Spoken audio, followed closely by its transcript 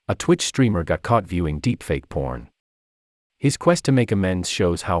A Twitch streamer got caught viewing deepfake porn. His quest to make amends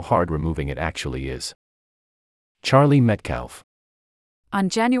shows how hard removing it actually is. Charlie Metcalf. On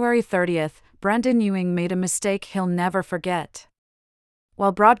January 30th, Brendan Ewing made a mistake he'll never forget.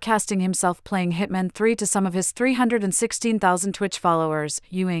 While broadcasting himself playing Hitman 3 to some of his 316,000 Twitch followers,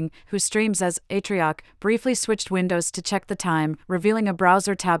 Ewing, who streams as Atrioc, briefly switched windows to check the time, revealing a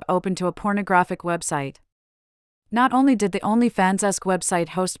browser tab open to a pornographic website. Not only did the OnlyFans-esque website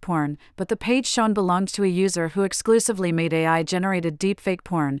host porn, but the page shown belonged to a user who exclusively made AI-generated deepfake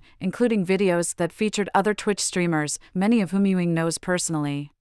porn, including videos that featured other Twitch streamers, many of whom Ewing knows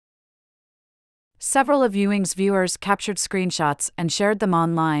personally. Several of Ewing's viewers captured screenshots and shared them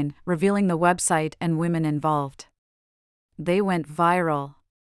online, revealing the website and women involved. They went viral.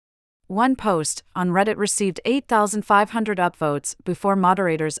 One post on Reddit received 8,500 upvotes before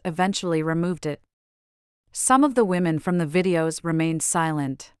moderators eventually removed it. Some of the women from the videos remained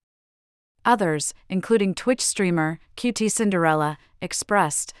silent. Others, including Twitch streamer QT Cinderella,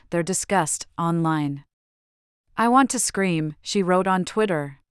 expressed their disgust online. "I want to scream," she wrote on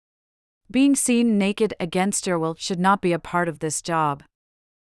Twitter. "Being seen naked against your will should not be a part of this job."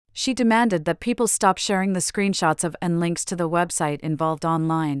 She demanded that people stop sharing the screenshots of and links to the website involved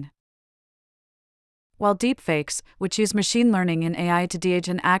online. While deepfakes, which use machine learning and AI to de-age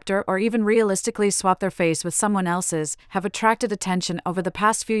an actor or even realistically swap their face with someone else's, have attracted attention over the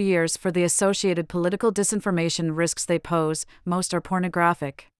past few years for the associated political disinformation risks they pose, most are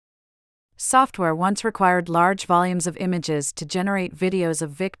pornographic. Software once required large volumes of images to generate videos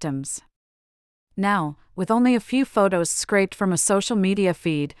of victims. Now, with only a few photos scraped from a social media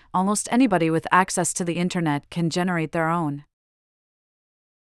feed, almost anybody with access to the internet can generate their own.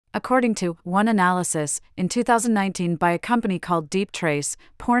 According to one analysis, in 2019 by a company called DeepTrace,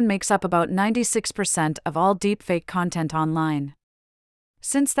 porn makes up about 96% of all deepfake content online.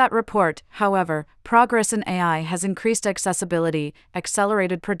 Since that report, however, progress in AI has increased accessibility,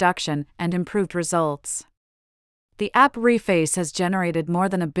 accelerated production, and improved results. The app Reface has generated more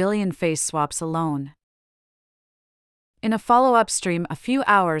than 1 billion face swaps alone. In a follow-up stream a few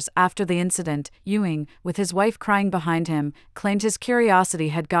hours after the incident, Ewing, with his wife crying behind him, claimed his curiosity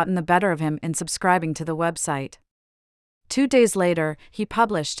had gotten the better of him in subscribing to the website. 2 days later, he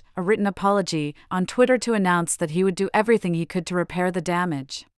published a written apology on Twitter to announce that he would do everything he could to repair the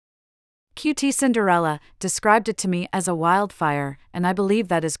damage. QT Cinderella described it to me as a wildfire, and I believe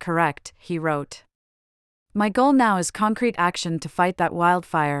that is correct, he wrote. "My goal now is concrete action to fight that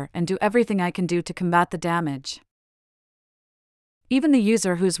wildfire and do everything I can do to combat the damage." Even the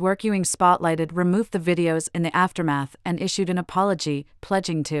user whose work Ewing spotlighted removed the videos in the aftermath and issued an apology,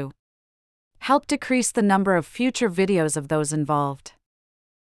 pledging to help decrease the number of future videos of those involved.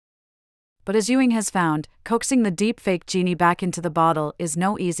 But as Ewing has found, coaxing the deepfake genie back into the bottle is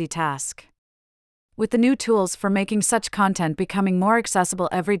no easy task. With the new tools for making such content becoming more accessible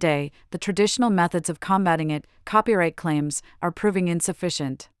every day, the traditional methods of combating it, copyright claims, are proving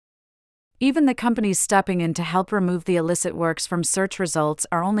insufficient. Even the companies stepping in to help remove the illicit works from search results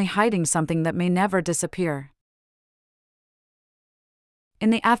are only hiding something that may never disappear. In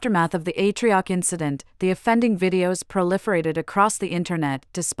the aftermath of the Atrioc incident, the offending videos proliferated across the internet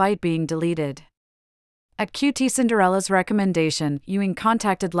despite being deleted. At QT Cinderella's recommendation, Ewing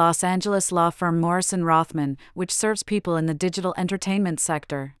contacted Los Angeles law firm Morrison Rothman, which serves people in the digital entertainment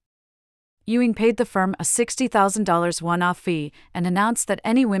sector. Ewing paid the firm a $60,000 one-off fee and announced that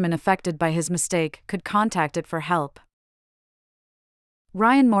any women affected by his mistake could contact it for help.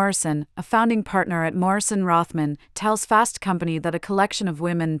 Ryan Morrison, a founding partner at Morrison Rothman, tells Fast Company that a collection of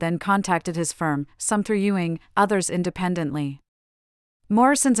women then contacted his firm, some through Ewing, others independently.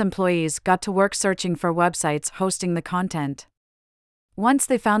 Morrison's employees got to work searching for websites hosting the content. Once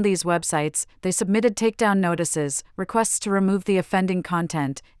they found these websites, they submitted takedown notices, requests to remove the offending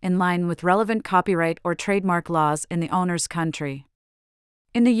content, in line with relevant copyright or trademark laws in the owner's country.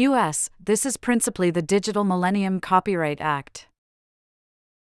 In the U.S., this is principally the Digital Millennium Copyright Act.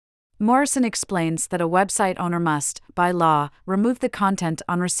 Morrison explains that a website owner must, by law, remove the content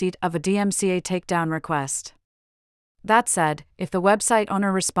on receipt of a DMCA takedown request. That said, if the website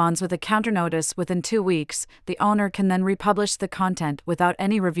owner responds with a counter-notice within 2 weeks, the owner can then republish the content without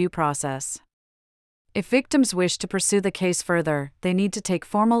any review process. If victims wish to pursue the case further, they need to take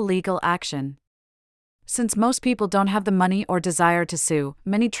formal legal action. Since most people don't have the money or desire to sue,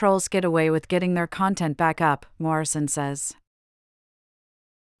 many trolls get away with getting their content back up, Morrison says.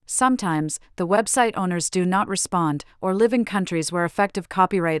 Sometimes, the website owners do not respond or live in countries where effective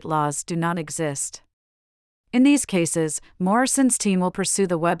copyright laws do not exist. In these cases, Morrison's team will pursue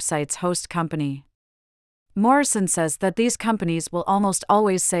the website's host company. Morrison says that these companies will almost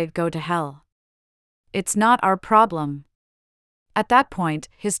always say go to hell. It's not our problem. At that point,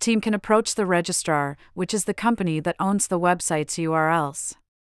 his team can approach the registrar, which is the company that owns the website's URLs.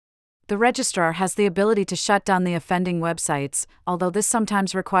 The registrar has the ability to shut down the offending websites, although this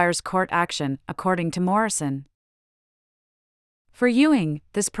sometimes requires court action, according to Morrison. For Ewing,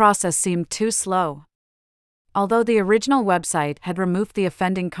 this process seemed too slow. Although the original website had removed the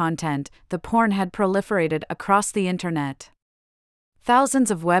offending content, the porn had proliferated across the internet. Thousands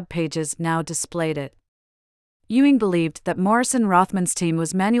of web pages now displayed it. Ewing believed that Morrison Rothman's team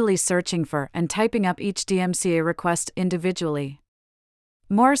was manually searching for and typing up each DMCA request individually.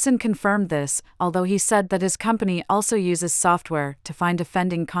 Morrison confirmed this, although he said that his company also uses software to find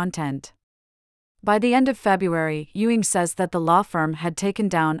offending content. By the end of February, Ewing says that the law firm had taken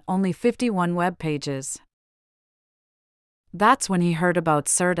down only 51 web pages. That's when he heard about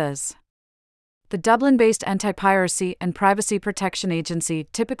CERTAS. The Dublin-based anti-piracy and privacy protection agency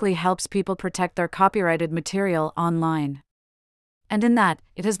typically helps people protect their copyrighted material online. And in that,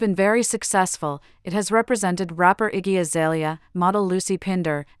 it has been very successful. It has represented rapper Iggy Azalea, model Lucy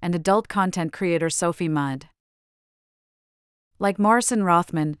Pinder, and adult content creator Sophie Mudd. Like Morrison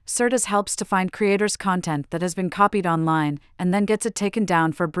Rothman, CERTAS helps to find creators' content that has been copied online and then gets it taken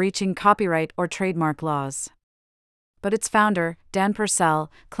down for breaching copyright or trademark laws. But its founder, Dan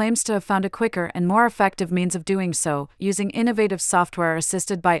Purcell, claims to have found a quicker and more effective means of doing so, using innovative software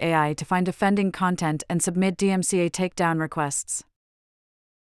assisted by AI to find offending content and submit DMCA takedown requests.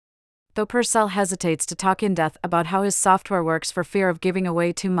 Though Purcell hesitates to talk in depth about how his software works for fear of giving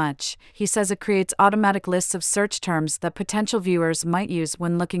away too much, he says it creates automatic lists of search terms that potential viewers might use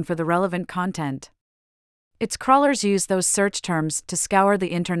when looking for the relevant content. Its crawlers use those search terms to scour the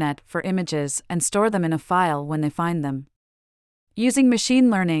internet for images and store them in a file when they find them. Using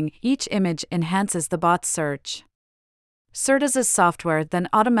machine learning, each image enhances the bot's search. CERTAS' software then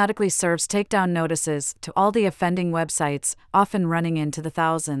automatically serves takedown notices to all the offending websites, often running into the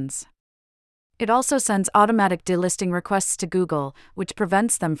thousands. It also sends automatic delisting requests to Google, which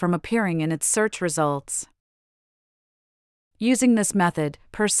prevents them from appearing in its search results. Using this method,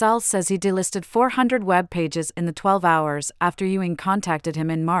 Purcell says he delisted 400 web pages in the 12 hours after Ewing contacted him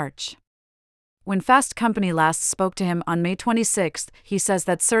in March. When Fast Company last spoke to him on May 26, he says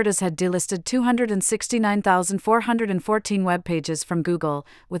that CERTAS had delisted 269,414 web pages from Google,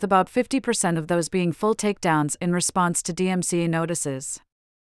 with about 50% of those being full takedowns in response to DMCA notices.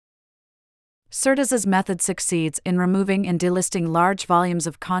 CERTAS' method succeeds in removing and delisting large volumes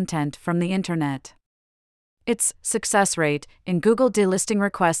of content from the internet. Its success rate in Google delisting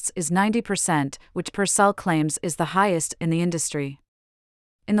requests is 90%, which Purcell claims is the highest in the industry.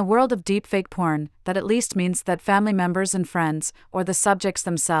 In the world of deepfake porn, that at least means that family members and friends, or the subjects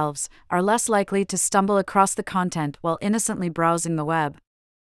themselves, are less likely to stumble across the content while innocently browsing the web.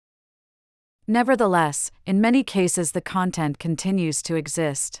 Nevertheless, in many cases the content continues to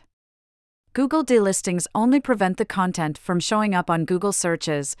exist. Google delistings only prevent the content from showing up on Google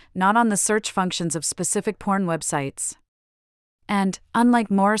searches, not on the search functions of specific porn websites. And,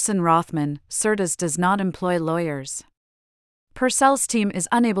 unlike Morrison Rothman, CERTAS does not employ lawyers. Purcell's team is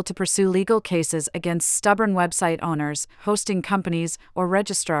unable to pursue legal cases against stubborn website owners, hosting companies, or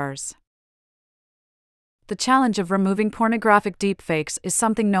registrars. The challenge of removing pornographic deepfakes is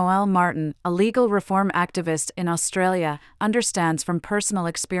something Noelle Martin, a legal reform activist in Australia, understands from personal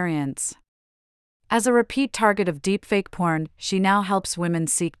experience. As a repeat target of deepfake porn, she now helps women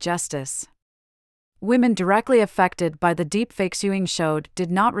seek justice. Women directly affected by the deepfakes Ewing showed did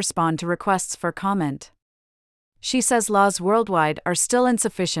not respond to requests for comment. She says laws worldwide are still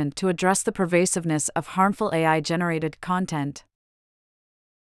insufficient to address the pervasiveness of harmful AI-generated content.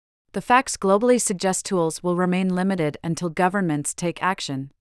 The facts globally suggest tools will remain limited until governments take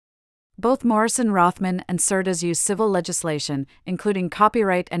action. Both Morrison Rothman and CERTAS use civil legislation, including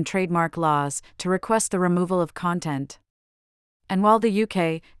copyright and trademark laws, to request the removal of content. And while the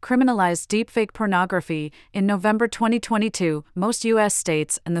UK criminalized deepfake pornography in November 2022, most US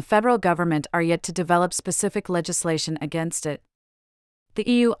states and the federal government are yet to develop specific legislation against it. The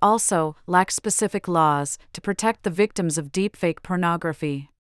EU also lacks specific laws to protect the victims of deepfake pornography.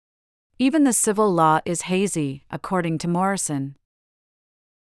 Even the civil law is hazy, according to Morrison.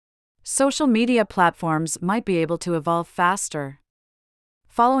 Social media platforms might be able to evolve faster.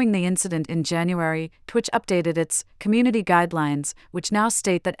 Following the incident in January, Twitch updated its community guidelines, which now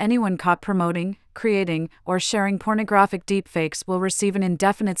state that anyone caught promoting, creating, or sharing pornographic deepfakes will receive an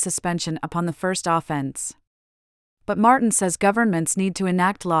indefinite suspension upon the first offense. But Martin says governments need to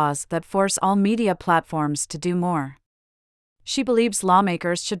enact laws that force all media platforms to do more. She believes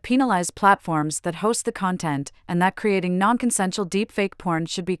lawmakers should penalize platforms that host the content and that creating non-consensual deepfake porn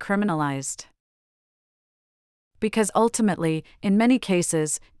should be criminalized. Because ultimately, in many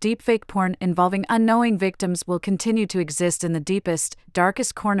cases, deepfake porn involving unknowing victims will continue to exist in the deepest,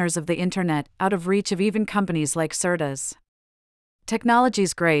 darkest corners of the internet, out of reach of even companies like Certas.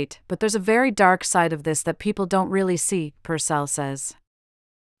 Technology's great, but there's a very dark side of this that people don't really see, Purcell says.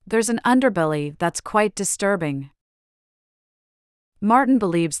 There's an underbelly that's quite disturbing. Martin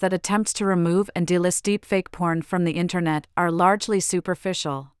believes that attempts to remove and delist deepfake porn from the internet are largely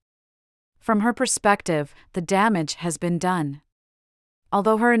superficial. From her perspective, the damage has been done.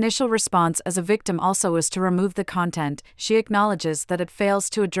 Although her initial response as a victim also is to remove the content, she acknowledges that it fails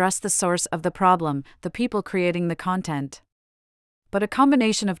to address the source of the problem, the people creating the content. But a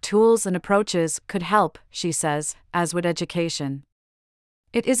combination of tools and approaches could help, she says, as would education.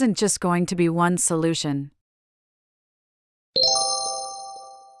 It isn't just going to be one solution.